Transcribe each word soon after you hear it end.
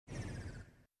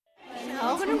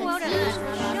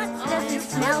Doesn't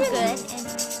smell good.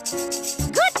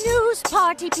 Good news,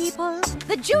 party people.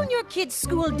 The Junior Kids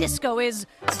School Disco is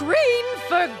green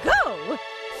for go.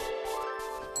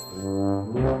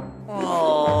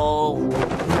 Oh.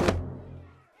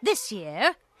 This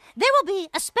year, there will be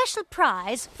a special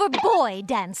prize for boy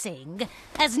dancing,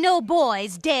 as no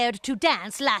boys dared to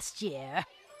dance last year.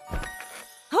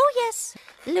 Oh, yes,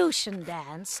 Lucian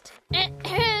danced.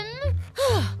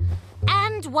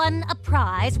 And won a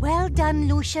prize. Well done,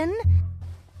 Lucian.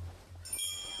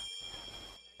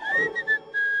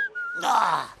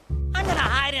 Ugh, I'm gonna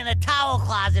hide in a towel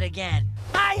closet again.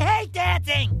 I hate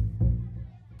dancing!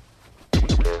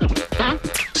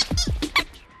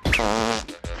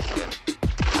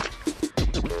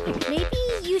 Maybe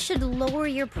you should lower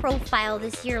your profile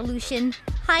this year, Lucian.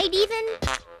 Hide even.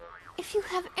 If you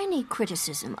have any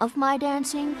criticism of my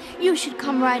dancing, you should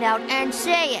come right out and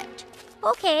say it.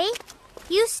 Okay,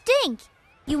 you stink.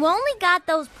 You only got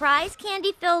those prize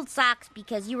candy-filled socks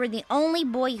because you were the only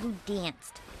boy who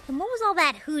danced. And what was all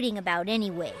that hooting about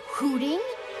anyway? Hooting?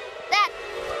 That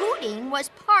hooting was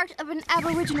part of an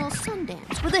Aboriginal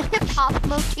Sundance with a hip-hop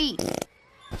motif.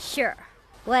 Sure,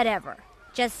 whatever.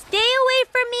 Just stay away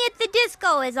from me at the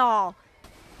disco is all.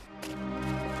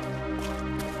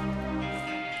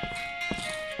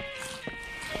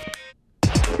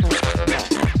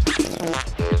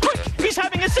 He's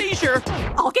having a seizure!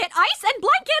 I'll get ice and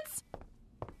blankets.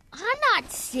 I'm not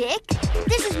sick.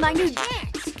 This is my new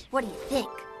dance. What do you think?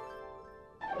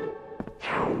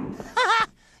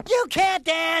 You can't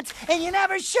dance, and you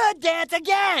never should dance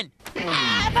again!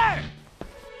 Ever!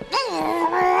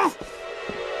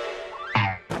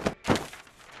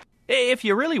 If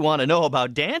you really want to know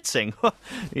about dancing,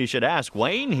 you should ask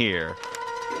Wayne here.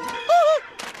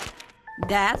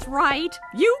 That's right.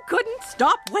 You couldn't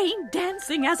stop Wayne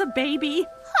dancing as a baby.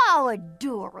 How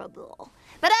adorable.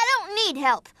 But I don't need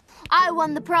help. I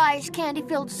won the prize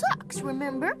candy-filled socks,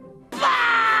 remember?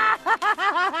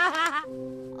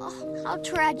 Oh, how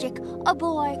tragic. A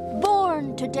boy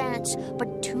born to dance,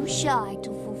 but too shy to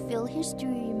fulfill his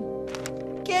dream.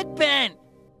 Get bent!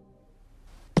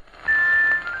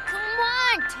 Come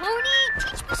on, Tony.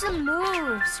 Teach me some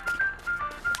moves.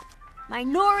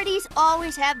 Minorities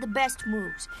always have the best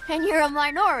moves. And you're a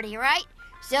minority, right?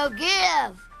 So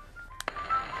give.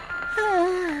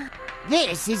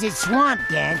 This is a swamp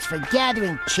dance for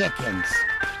gathering chickens.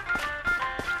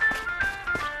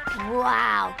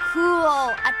 Wow,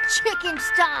 cool. A chicken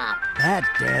stomp. That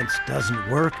dance doesn't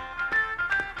work.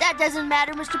 That doesn't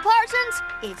matter, Mr. Parsons.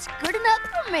 It's good enough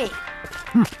for me.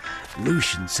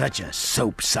 Lucian's such a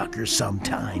soap sucker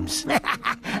sometimes.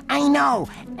 I know,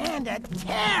 and a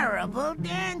terrible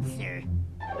dancer.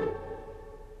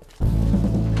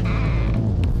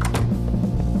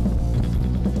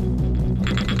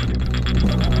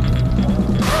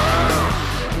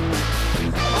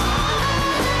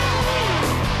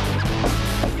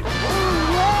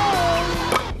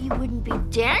 You wouldn't be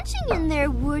dancing in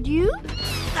there, would you?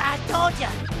 I told you,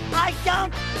 I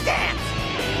don't dance!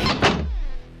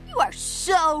 You are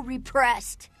so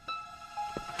repressed.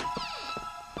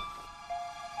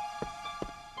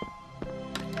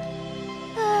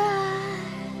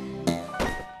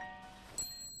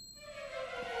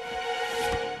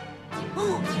 Wayne!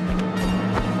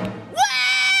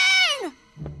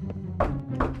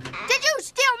 Did you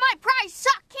steal my prize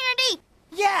sock candy?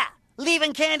 Yeah,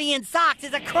 leaving candy in socks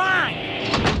is a crime!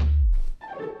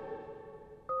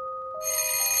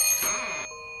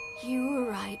 You were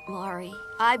right, Laurie.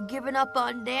 I've given up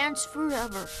on dance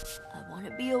forever. I want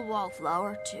to be a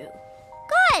wallflower, too.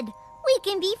 Good! We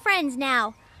can be friends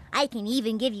now. I can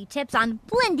even give you tips on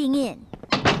blending in.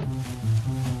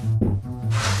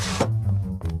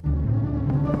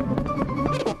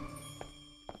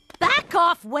 Back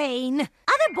off, Wayne.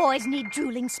 Other boys need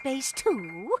drooling space,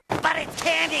 too. But it's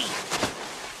candy!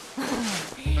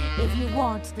 If you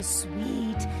want the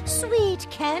sweet, sweet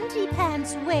candy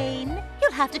pants, Wayne,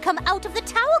 you'll have to come out of the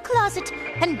towel closet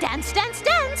and dance, dance,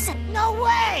 dance. No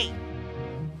way!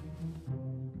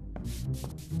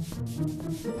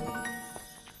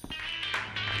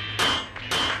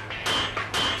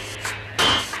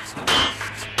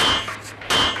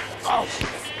 Oh,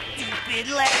 stupid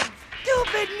legs!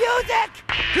 Stupid music!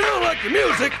 You don't like the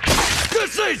music?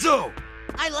 Just say so!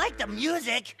 I like the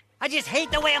music. I just hate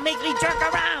the way it makes me jerk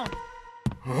around.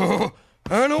 Oh,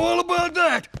 I know all about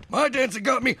that. My dancing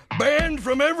got me banned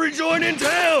from every joint in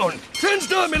town. Didn't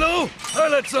stop me, though. I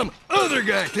let some other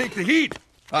guy take the heat.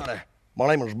 Howdy. My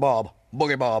name is Bob,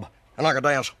 Boogie Bob, and I can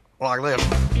dance like this.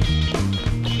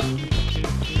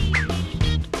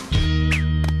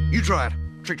 You try it.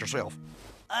 Treat yourself.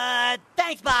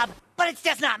 Thanks, Bob, but it's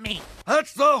just not me.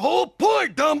 That's the whole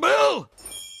point, dumbbell!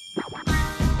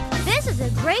 This is a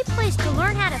great place to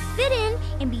learn how to fit in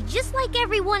and be just like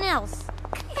everyone else.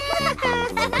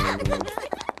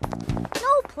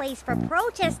 No place for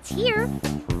protests here.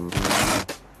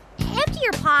 Empty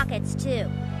your pockets,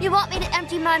 too. You want me to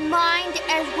empty my mind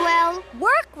as well?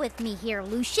 Work with me here,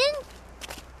 Lucian.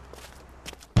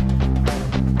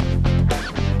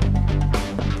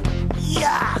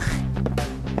 Yuck!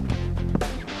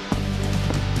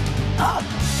 Oh,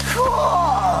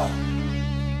 cool!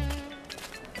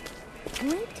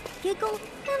 Point, giggle,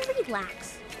 and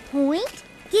relax. Point,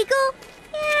 giggle,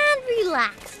 and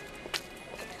relax.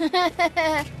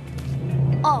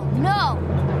 Oh, no!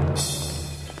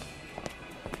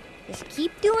 Just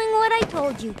keep doing what I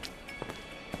told you.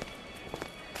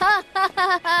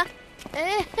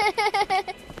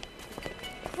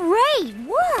 Great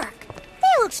work!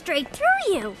 They look straight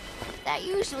through you. That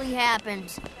usually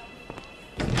happens.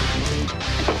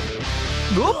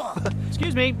 Oop.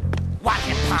 Excuse me. Watch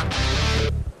it, punk.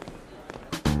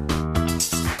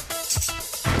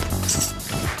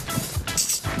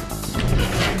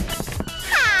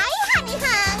 Hi, honey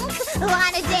hunk.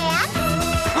 Wanna dance?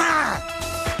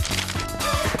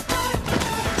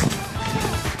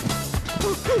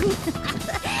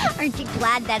 Aren't you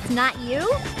glad that's not you?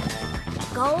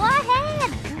 Go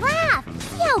ahead, laugh.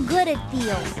 See how good it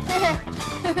feels.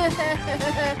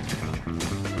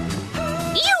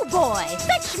 You boy,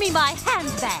 fetch me my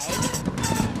handbag.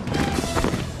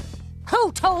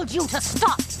 Who told you to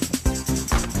stop?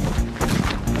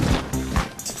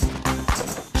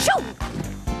 Shoo!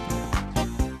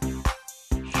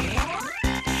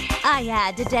 I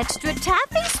added extra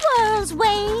taffy swirls,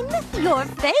 Wayne. Your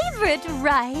favorite,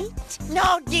 right?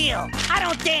 No deal. I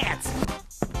don't dance.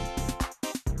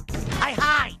 I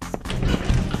hide.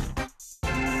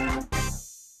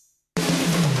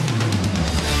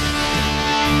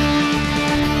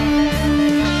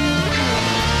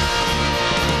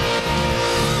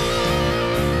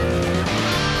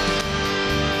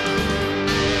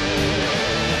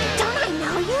 Don't I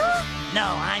know you? No,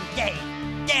 I'm Dave.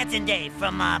 Dancing Dave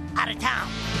from, out of town.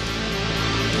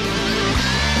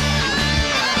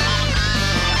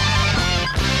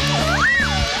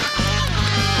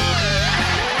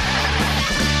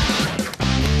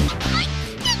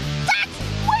 That's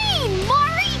Wayne,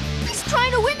 Mari! He's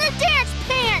trying to win the dance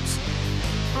pants!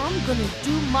 I'm gonna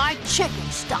do my chicken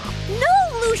stop.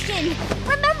 No, Lucian.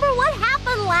 Remember what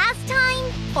happened last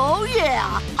time? Oh,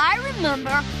 yeah, I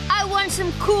remember. I won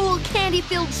some cool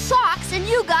candy-filled socks and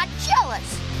you got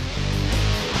jealous.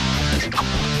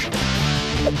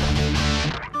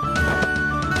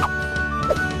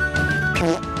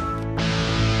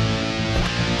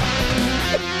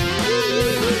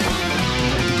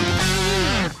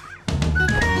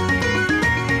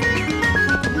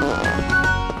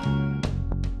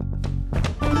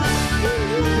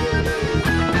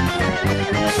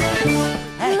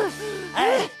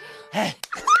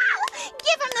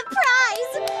 Give him the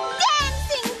prize!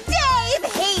 Dancing Dave!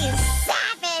 He's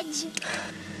savage!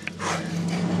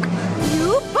 You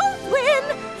both win!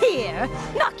 Here,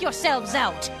 knock yourselves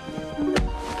out.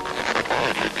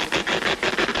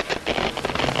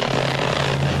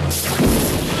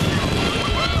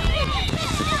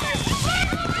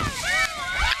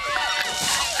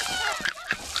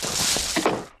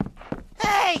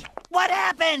 Hey, what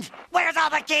happened? Where's all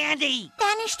the candy?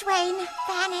 Vanished, Wayne.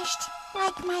 Vanished.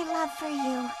 Like my love for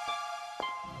you.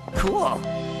 Cool.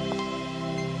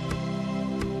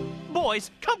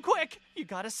 Boys, come quick. You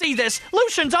gotta see this.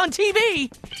 Lucian's on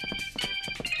TV.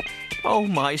 Oh,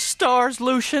 my stars,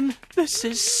 Lucian. This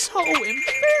is so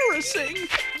embarrassing.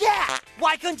 Yeah,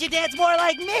 why couldn't you dance more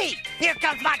like me? Here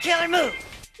comes my killer move.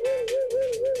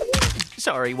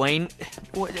 Sorry, Wayne.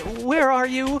 Where are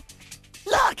you?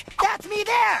 Look, that's me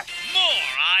there. More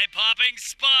eye-popping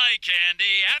spy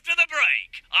candy after the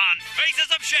break on Faces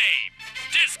of Shame,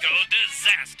 Disco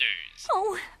Disasters.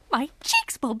 Oh, my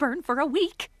cheeks will burn for a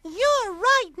week. You're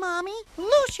right, Mommy.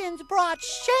 Lucian's brought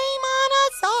shame on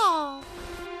us all.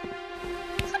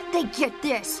 How did they get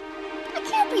this? It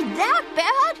can't be that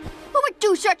bad. Who would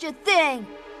do such a thing?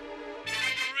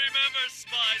 Remember,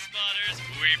 Spy Spotters,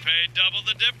 we paid double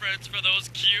the difference for those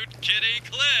cute kitty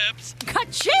clips.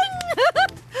 Ka-ching!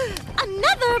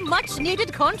 Another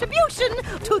much-needed contribution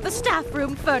to the staff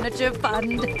room furniture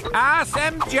fund.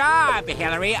 Awesome job,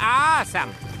 Hillary.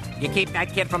 Awesome. You keep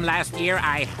that kid from last year?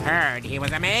 I heard he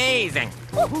was amazing.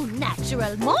 Oh,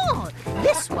 naturellement.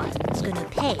 This one's gonna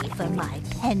pay for my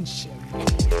pension.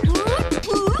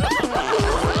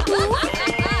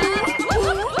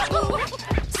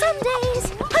 Some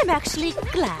days, I I'm actually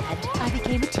glad I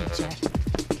became a teacher.